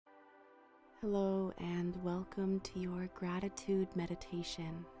Hello and welcome to your gratitude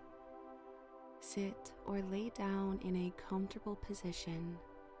meditation. Sit or lay down in a comfortable position.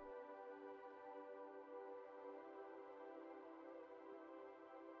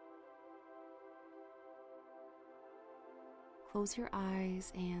 Close your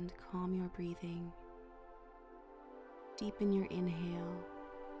eyes and calm your breathing. Deepen your inhale,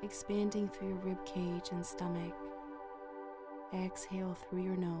 expanding through your rib cage and stomach. Exhale through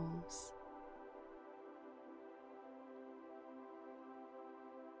your nose.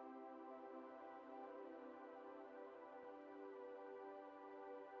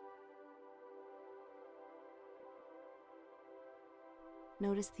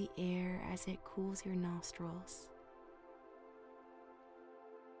 Notice the air as it cools your nostrils.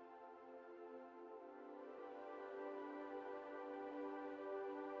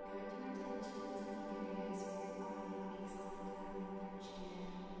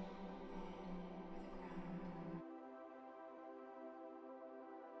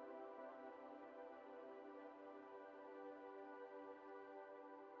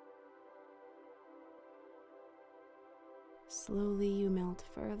 Slowly you melt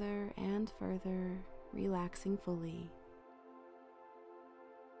further and further, relaxing fully.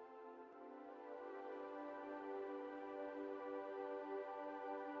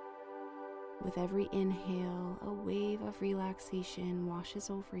 With every inhale, a wave of relaxation washes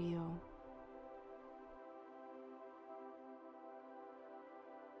over you.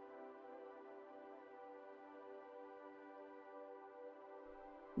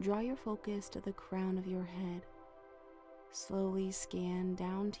 Draw your focus to the crown of your head. Slowly scan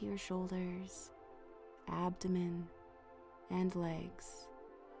down to your shoulders, abdomen, and legs.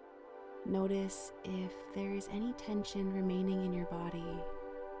 Notice if there is any tension remaining in your body.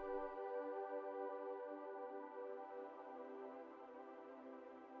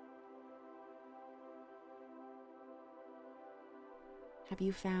 Have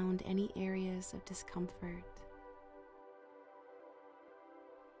you found any areas of discomfort?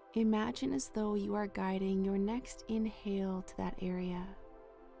 Imagine as though you are guiding your next inhale to that area.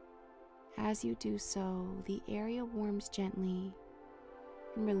 As you do so, the area warms gently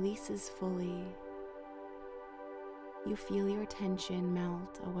and releases fully. You feel your tension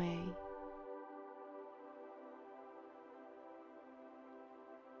melt away.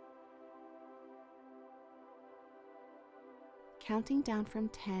 Counting down from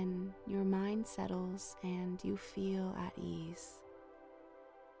 10, your mind settles and you feel at ease.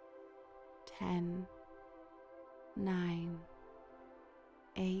 10, 9,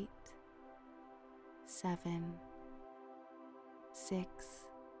 8, 7, 6,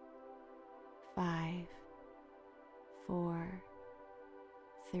 5, 4,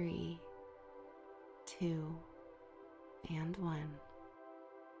 3, 2, and 1.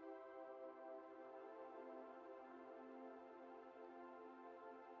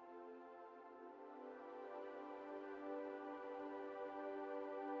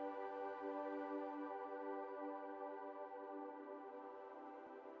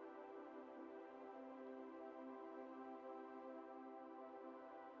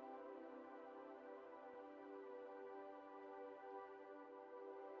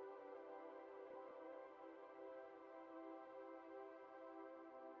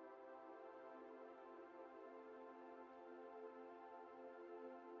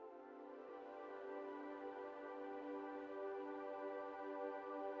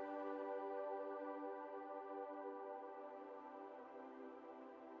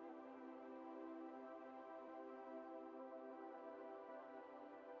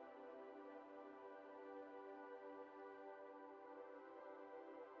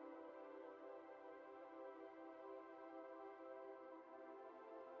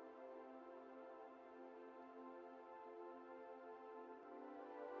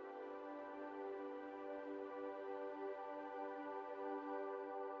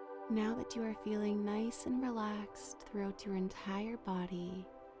 Now that you are feeling nice and relaxed throughout your entire body,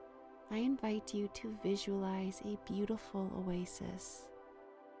 I invite you to visualize a beautiful oasis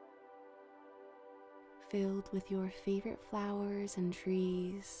filled with your favorite flowers and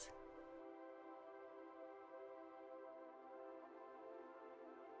trees.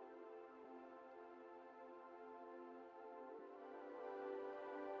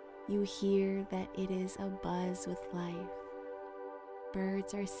 You hear that it is abuzz with life.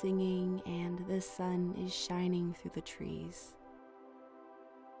 Birds are singing and the sun is shining through the trees.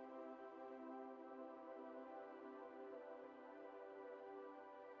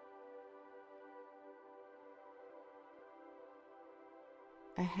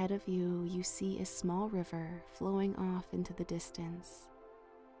 Ahead of you, you see a small river flowing off into the distance.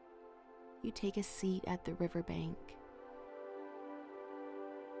 you take a seat at the riverbank.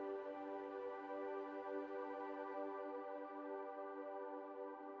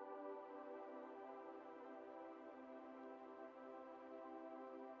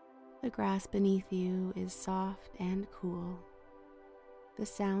 The grass beneath you is soft and cool. The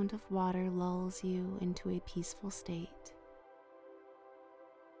sound of water lulls you into a peaceful state.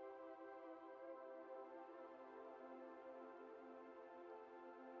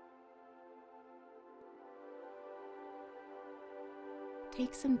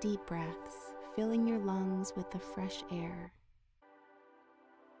 Take some deep breaths, filling your lungs with the fresh air.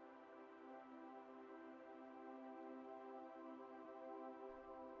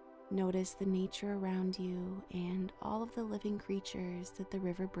 Notice the nature around you and all of the living creatures that the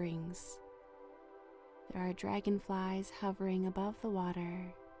river brings. There are dragonflies hovering above the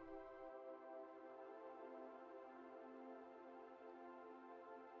water.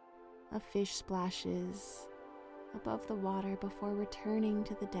 A fish splashes above the water before returning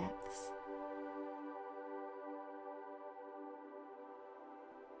to the depths.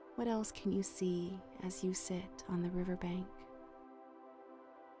 What else can you see as you sit on the riverbank?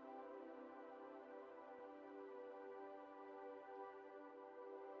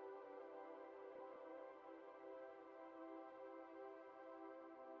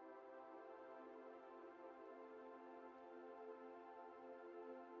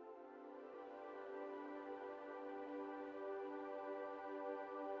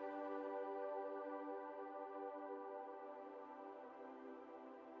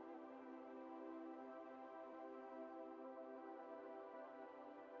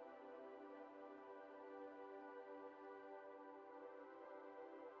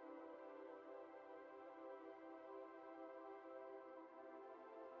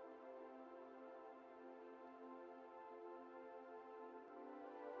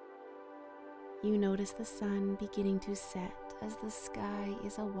 You notice the sun beginning to set as the sky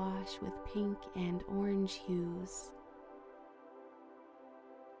is awash with pink and orange hues.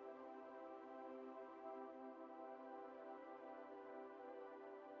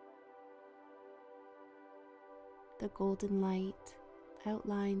 The golden light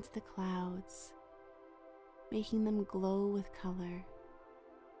outlines the clouds, making them glow with color.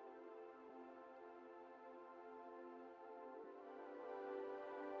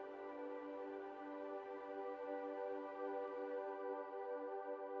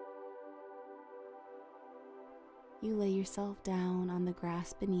 You lay yourself down on the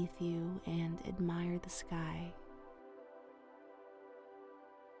grass beneath you and admire the sky.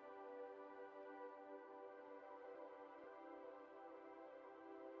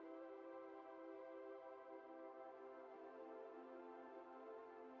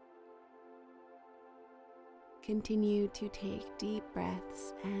 Continue to take deep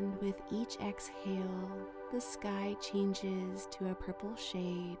breaths, and with each exhale, the sky changes to a purple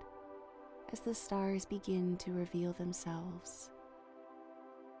shade as the stars begin to reveal themselves.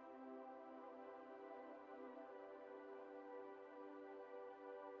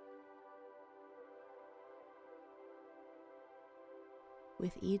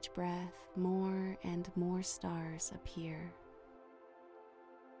 With each breath, more and more stars appear.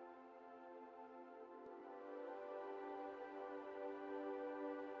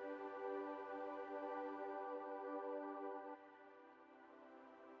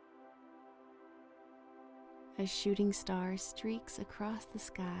 A shooting star streaks across the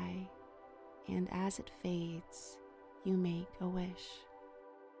sky, and as it fades, you make a wish.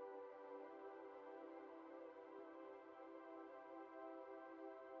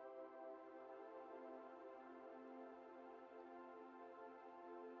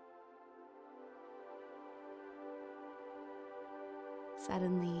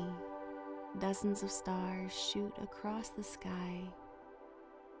 Suddenly, dozens of stars shoot across the sky.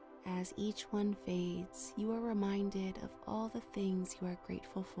 As each one fades, you are reminded of all the things you are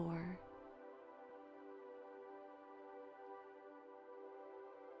grateful for.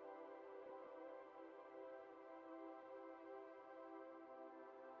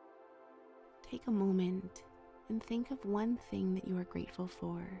 Take a moment and think of one thing that you are grateful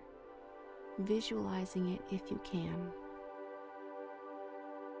for, visualizing it if you can.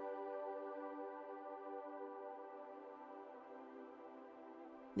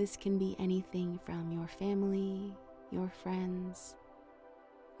 This can be anything from your family, your friends,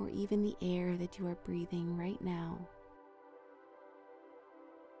 or even the air that you are breathing right now.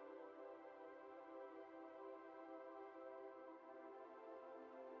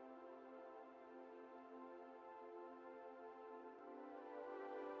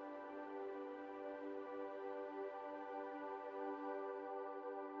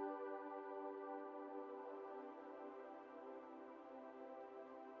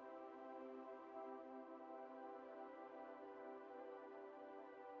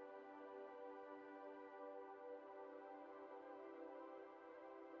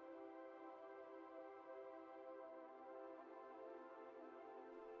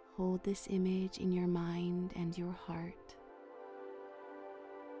 hold this image in your mind and your heart.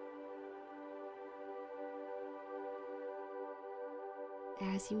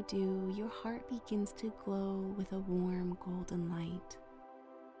 As you do, your heart begins to glow with a warm golden light.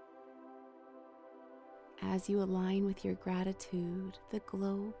 As you align with your gratitude, the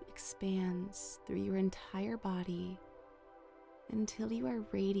globe expands through your entire body until you are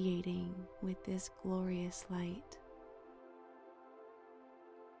radiating with this glorious light.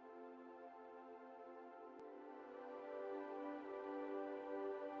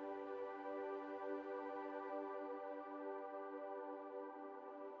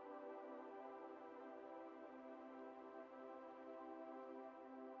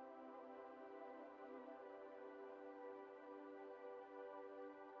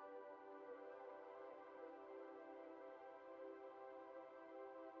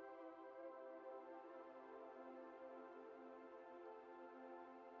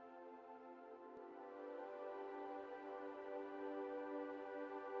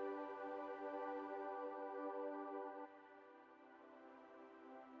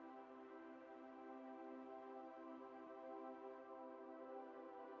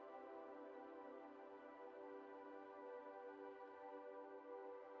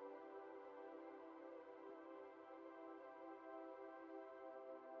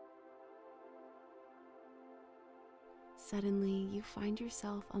 Suddenly, you find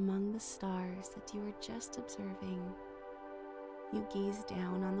yourself among the stars that you are just observing. You gaze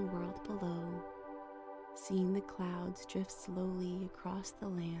down on the world below, seeing the clouds drift slowly across the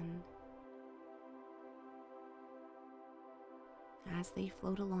land. As they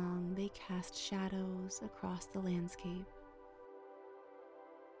float along, they cast shadows across the landscape.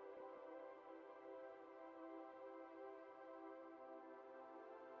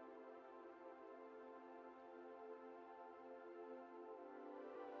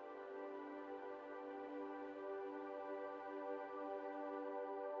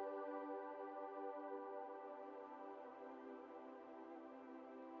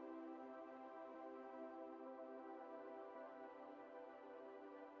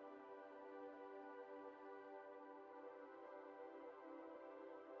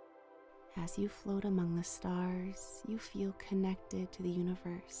 As you float among the stars, you feel connected to the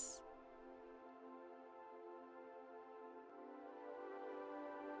universe.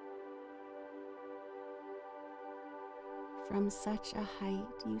 From such a height,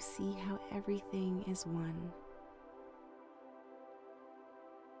 you see how everything is one.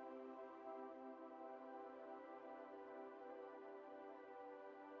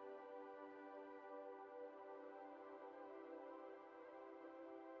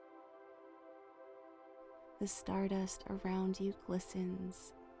 The stardust around you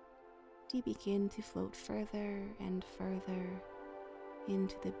glistens. You begin to float further and further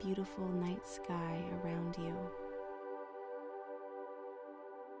into the beautiful night sky around you.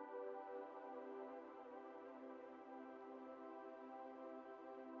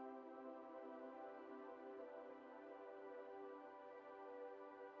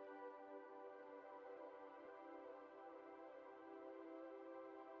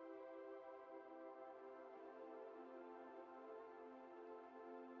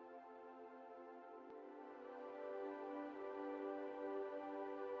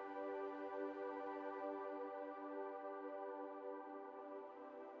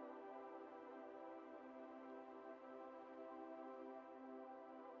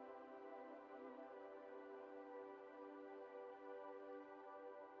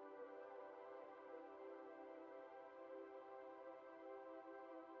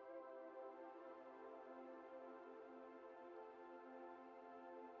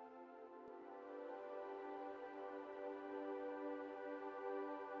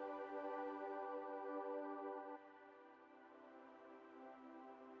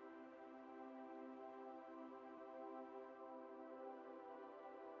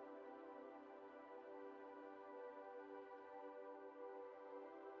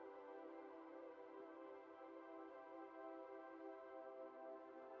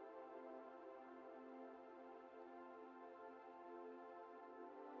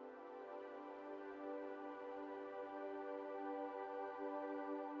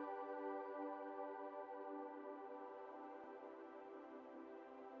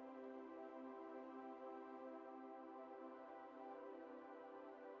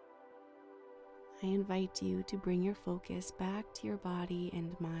 I invite you to bring your focus back to your body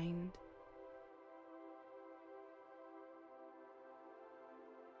and mind.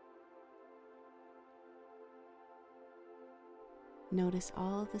 Notice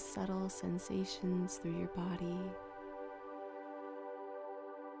all of the subtle sensations through your body.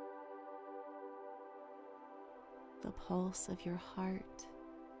 the pulse of your heart,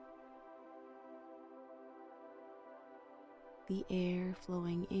 the air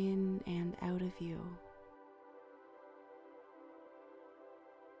flowing in and out of you.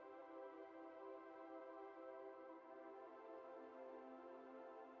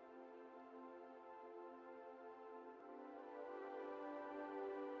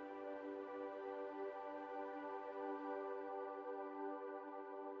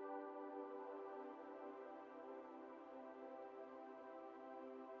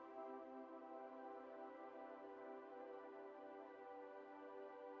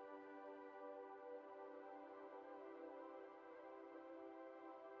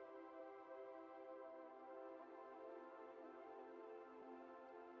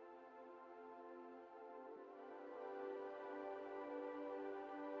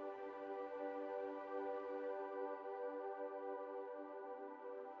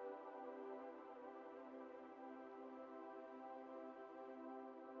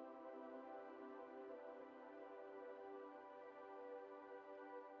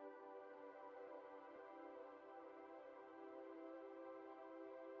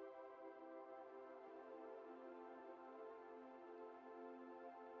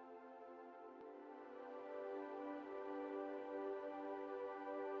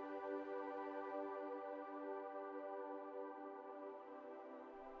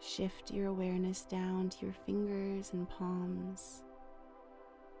 Shift your awareness down to your fingers and palms.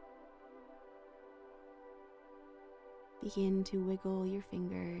 Begin to wiggle your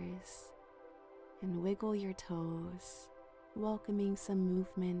fingers and wiggle your toes, welcoming some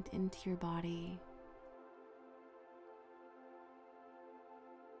movement into your body.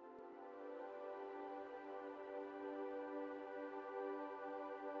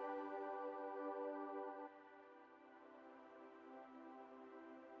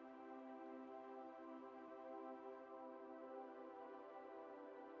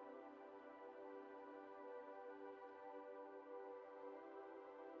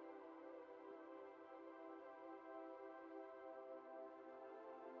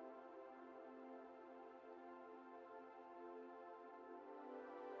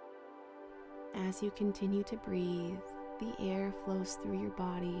 As you continue to breathe, the air flows through your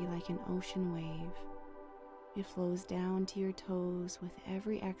body like an ocean wave. It flows down to your toes with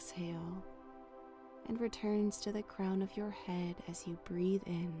every exhale and returns to the crown of your head as you breathe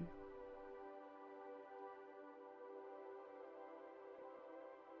in.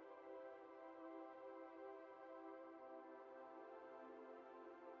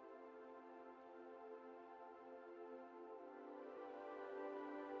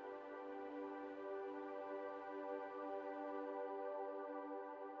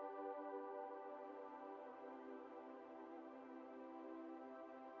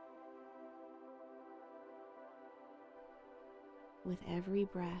 With every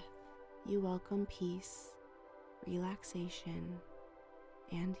breath, you welcome peace, relaxation,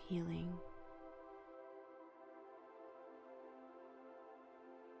 and healing.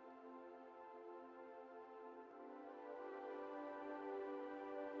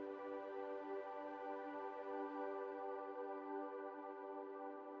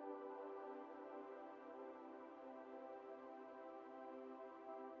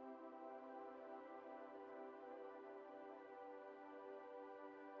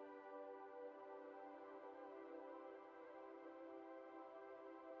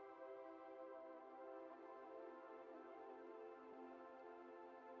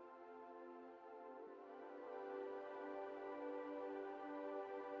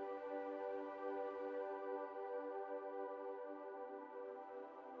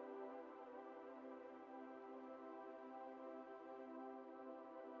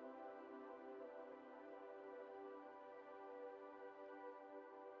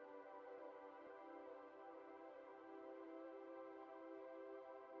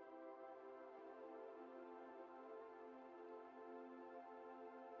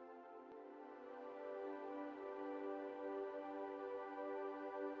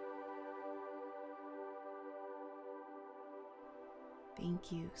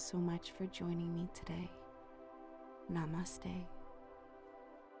 Thank you so much for joining me today. Namaste.